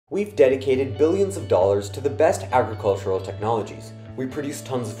We've dedicated billions of dollars to the best agricultural technologies. We produce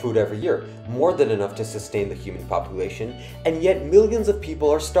tons of food every year, more than enough to sustain the human population, and yet millions of people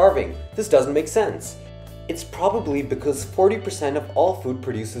are starving. This doesn't make sense. It's probably because 40% of all food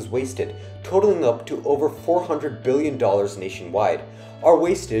produced is wasted, totaling up to over $400 billion nationwide. Our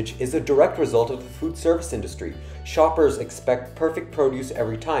wastage is a direct result of the food service industry. Shoppers expect perfect produce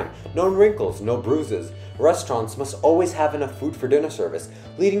every time, no wrinkles, no bruises. Restaurants must always have enough food for dinner service,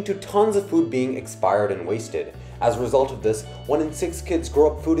 leading to tons of food being expired and wasted. As a result of this, 1 in 6 kids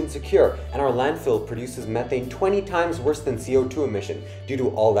grow up food insecure, and our landfill produces methane 20 times worse than CO2 emission due to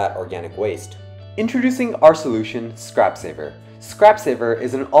all that organic waste. Introducing our solution, ScrapSaver. ScrapSaver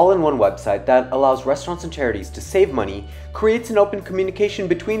is an all-in-one website that allows restaurants and charities to save money, creates an open communication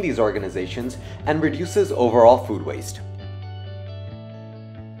between these organizations, and reduces overall food waste.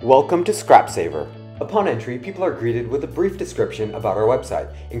 Welcome to ScrapSaver. Upon entry, people are greeted with a brief description about our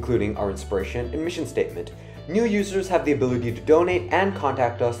website, including our inspiration and mission statement. New users have the ability to donate and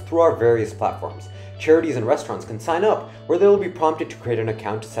contact us through our various platforms. Charities and restaurants can sign up, where they will be prompted to create an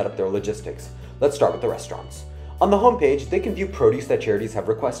account to set up their logistics. Let's start with the restaurants. On the homepage, they can view produce that charities have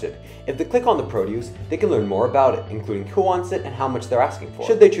requested. If they click on the produce, they can learn more about it, including who wants it and how much they're asking for.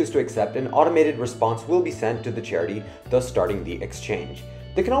 Should they choose to accept, an automated response will be sent to the charity, thus starting the exchange.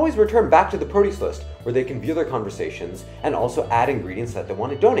 They can always return back to the produce list, where they can view their conversations and also add ingredients that they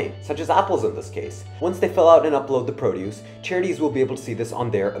want to donate, such as apples in this case. Once they fill out and upload the produce, charities will be able to see this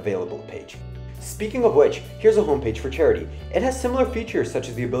on their available page. Speaking of which, here's a homepage for charity. It has similar features such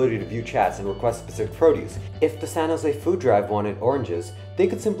as the ability to view chats and request specific produce. If the San Jose Food Drive wanted oranges, they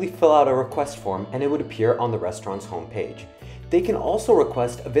could simply fill out a request form and it would appear on the restaurant's homepage. They can also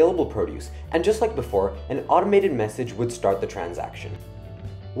request available produce, and just like before, an automated message would start the transaction.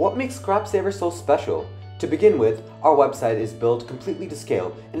 What makes ScrapSaver so special? To begin with, our website is built completely to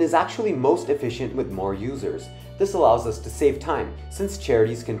scale and is actually most efficient with more users. This allows us to save time, since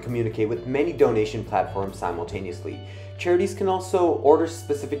charities can communicate with many donation platforms simultaneously. Charities can also order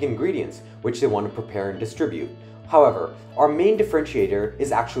specific ingredients, which they want to prepare and distribute. However, our main differentiator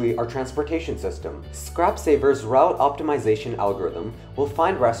is actually our transportation system. ScrapSaver's route optimization algorithm will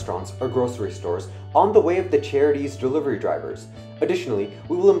find restaurants or grocery stores on the way of the charity's delivery drivers. Additionally,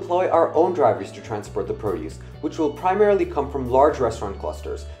 we will employ our own drivers to transport the produce, which will primarily come from large restaurant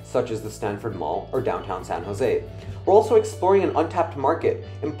clusters, such as the Stanford Mall or downtown San Jose. We're also exploring an untapped market,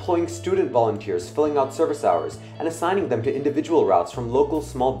 employing student volunteers filling out service hours and assigning them to individual routes from local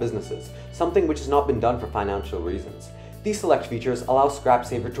small businesses, something which has not been done for financial reasons. These select features allow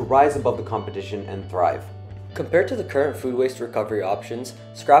ScrapSaver to rise above the competition and thrive. Compared to the current food waste recovery options,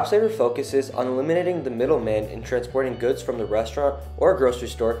 ScrapSaver focuses on eliminating the middleman in transporting goods from the restaurant or grocery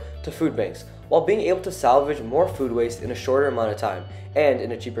store to food banks, while being able to salvage more food waste in a shorter amount of time and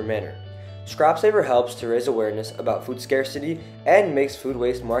in a cheaper manner. ScrapSaver helps to raise awareness about food scarcity and makes food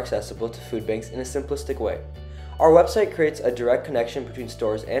waste more accessible to food banks in a simplistic way. Our website creates a direct connection between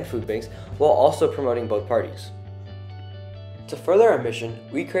stores and food banks while also promoting both parties. To further our mission,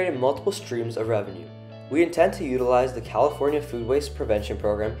 we created multiple streams of revenue. We intend to utilize the California Food Waste Prevention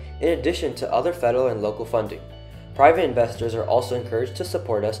Program in addition to other federal and local funding. Private investors are also encouraged to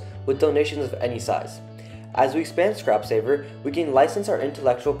support us with donations of any size. As we expand ScrapSaver, we can license our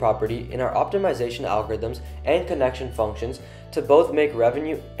intellectual property in our optimization algorithms and connection functions to both make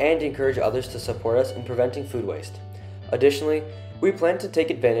revenue and encourage others to support us in preventing food waste. Additionally, we plan to take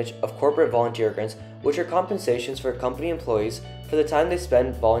advantage of corporate volunteer grants, which are compensations for company employees for the time they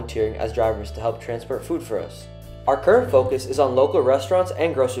spend volunteering as drivers to help transport food for us. Our current focus is on local restaurants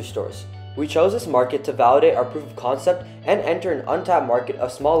and grocery stores. We chose this market to validate our proof of concept and enter an untapped market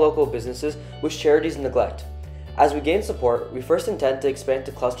of small local businesses which charities neglect. As we gain support, we first intend to expand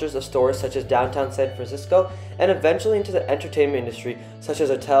to clusters of stores such as downtown San Francisco and eventually into the entertainment industry such as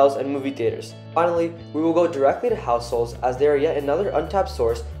hotels and movie theaters. Finally, we will go directly to households as they are yet another untapped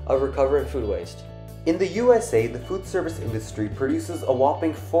source of recovering food waste. In the USA, the food service industry produces a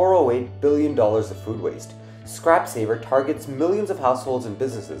whopping $408 billion of food waste. ScrapSaver targets millions of households and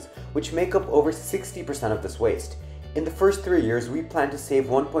businesses, which make up over 60% of this waste. In the first 3 years, we plan to save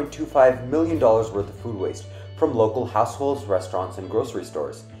 $1.25 million worth of food waste from local households, restaurants, and grocery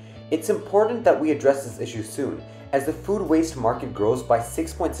stores. It's important that we address this issue soon, as the food waste market grows by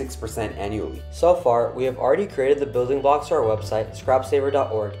 6.6% annually. So far, we have already created the building blocks to our website,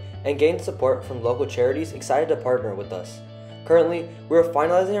 scrapsaver.org, and gained support from local charities excited to partner with us. Currently, we are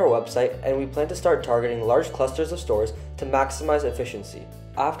finalizing our website and we plan to start targeting large clusters of stores to maximize efficiency.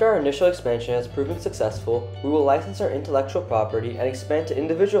 After our initial expansion has proven successful, we will license our intellectual property and expand to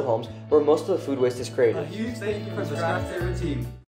individual homes where most of the food waste is created. A huge thank you from the ScrapSaver team.